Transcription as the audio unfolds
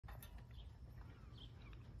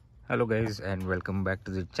Hello guys, and welcome back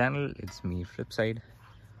to the channel. It's me, Flipside.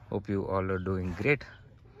 Hope you all are doing great.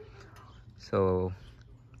 So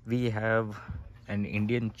we have an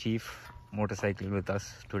Indian chief motorcycle with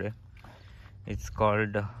us today. It's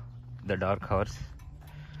called the Dark Horse.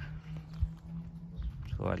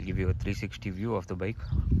 So I'll give you a 360 view of the bike.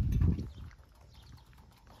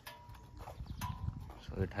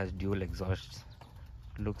 So it has dual exhausts,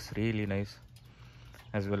 looks really nice,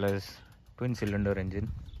 as well as twin cylinder engine.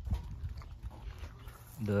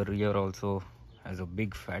 The rear also has a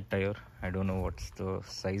big fat tire. I don't know what's the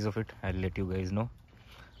size of it. I'll let you guys know.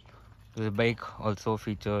 The bike also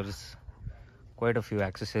features quite a few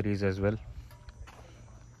accessories as well,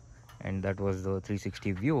 and that was the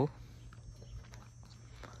 360 view.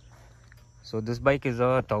 So this bike is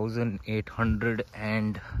a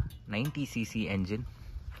 1890cc engine.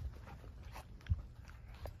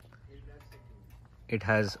 It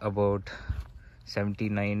has about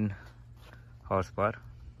 79 horsepower.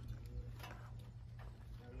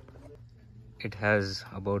 It has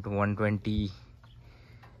about 120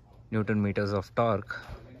 Newton meters of torque.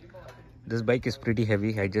 This bike is pretty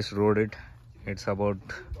heavy. I just rode it. It's about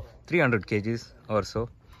 300 kgs or so.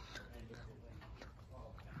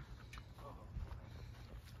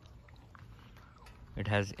 It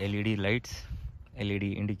has LED lights, LED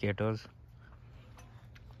indicators,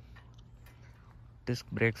 disc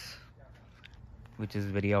brakes, which is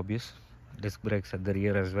very obvious. Disc brakes at the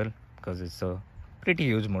rear as well, because it's a pretty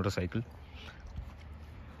huge motorcycle.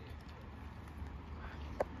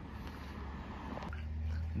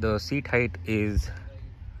 The seat height is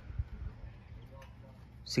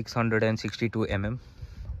 662 mm,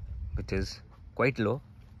 which is quite low,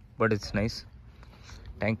 but it's nice.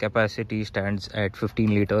 Tank capacity stands at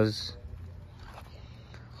 15 liters.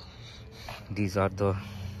 These are the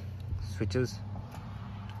switches.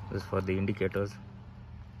 This is for the indicators,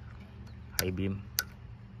 high beam,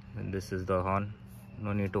 and this is the horn.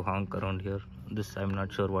 No need to honk around here. This I'm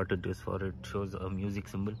not sure what it is for. It shows a music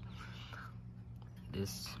symbol.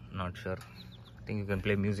 This, not sure. I think you can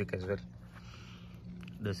play music as well.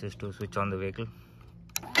 This is to switch on the vehicle.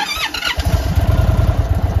 This,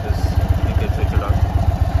 you can switch it on.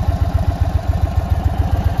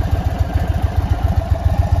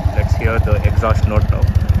 Let's hear the exhaust note now.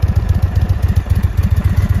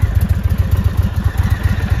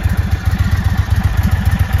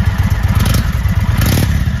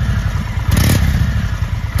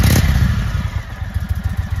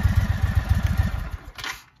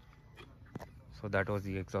 So that was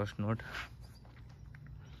the exhaust note.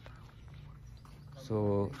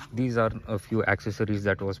 So these are a few accessories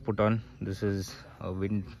that was put on. This is a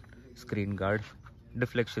wind screen guard,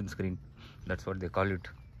 deflection screen, that's what they call it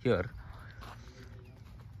here.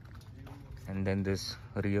 And then this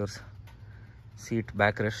rear seat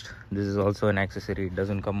backrest. This is also an accessory. It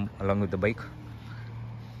doesn't come along with the bike.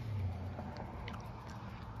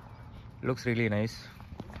 Looks really nice.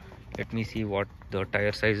 Let me see what the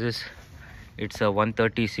tire size is. It's a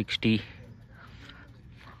 130/60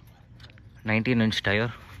 19-inch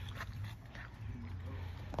tire,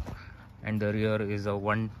 and the rear is a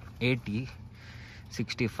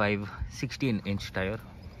 180/65 16-inch tire.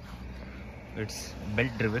 It's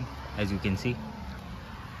belt driven, as you can see.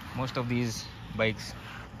 Most of these bikes,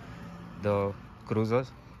 the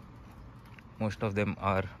cruisers, most of them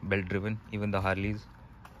are belt driven, even the Harleys.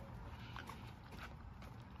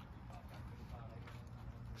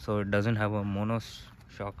 So it doesn't have a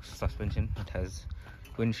monoshock suspension, it has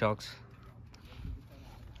twin shocks.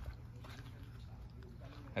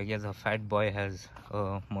 I guess a fat boy has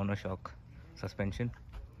a monoshock suspension.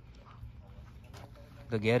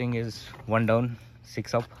 The gearing is 1 down,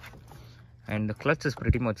 6 up, and the clutch is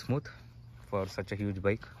pretty much smooth for such a huge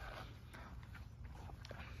bike.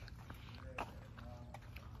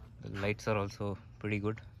 The lights are also pretty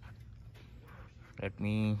good. Let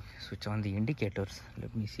me switch on the indicators.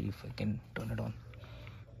 Let me see if I can turn it on.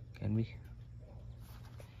 Can we?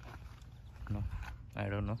 No, I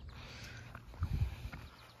don't know.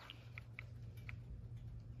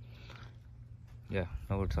 Yeah,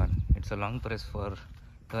 now it's on. It's a long press for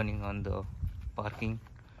turning on the parking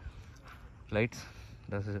lights.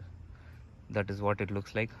 That is what it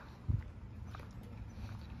looks like.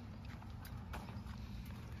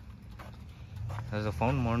 There's a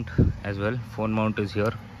phone mount as well. Phone mount is here.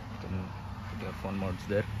 You can put your phone mounts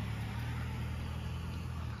there.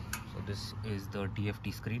 So this is the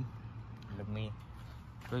TFT screen. Let me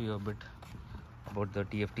show you a bit about the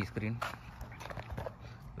TFT screen.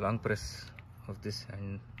 Long press of this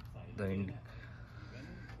and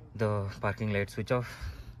the parking light switch off.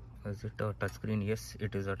 Is it a touch screen? Yes,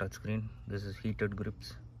 it is a touch screen. This is heated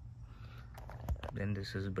grips Then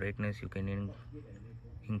this is brightness. You can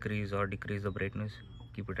increase or decrease the brightness,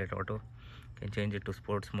 keep it at auto. You can change it to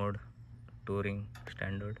sports mode, touring,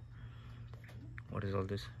 standard. What is all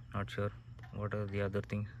this? Not sure. What are the other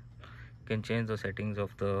things? You can change the settings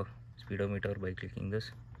of the speedometer by clicking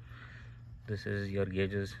this. This is your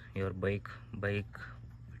gauges, your bike. It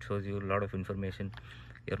shows you a lot of information,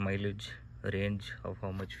 your mileage, range of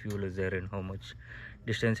how much fuel is there and how much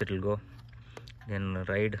distance it will go. Then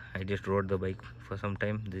ride, I just rode the bike for some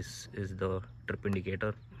time. This is the trip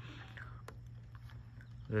indicator.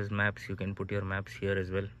 This is maps. You can put your maps here as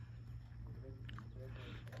well.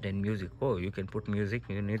 Then music. Oh, you can put music.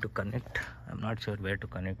 You need to connect. I'm not sure where to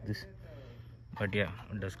connect this, but yeah,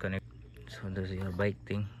 it does connect. So this is your bike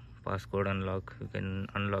thing. Passcode unlock. You can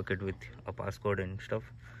unlock it with a passcode and stuff.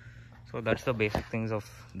 So that's the basic things of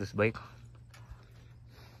this bike.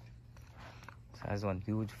 It has one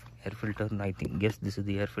huge air filter, and I think guess this is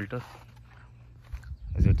the air filter.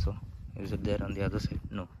 Is it so? Is it there on the other side?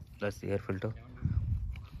 No, that's the air filter.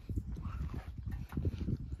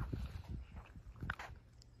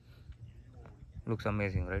 Looks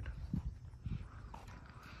amazing, right?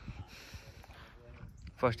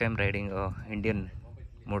 First time riding a Indian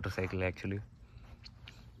motorcycle actually.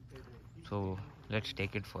 So let's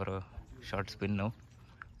take it for a short spin now.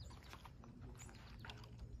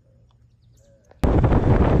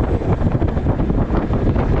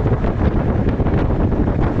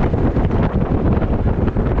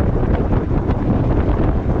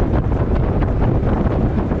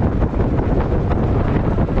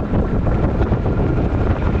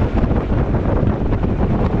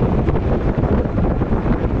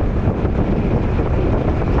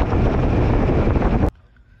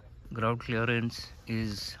 Ground clearance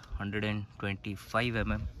is 125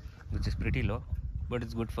 mm, which is pretty low, but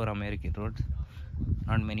it's good for American roads.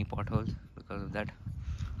 Not many potholes because of that.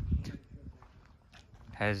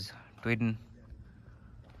 Has twin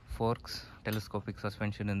forks, telescopic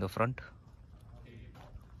suspension in the front.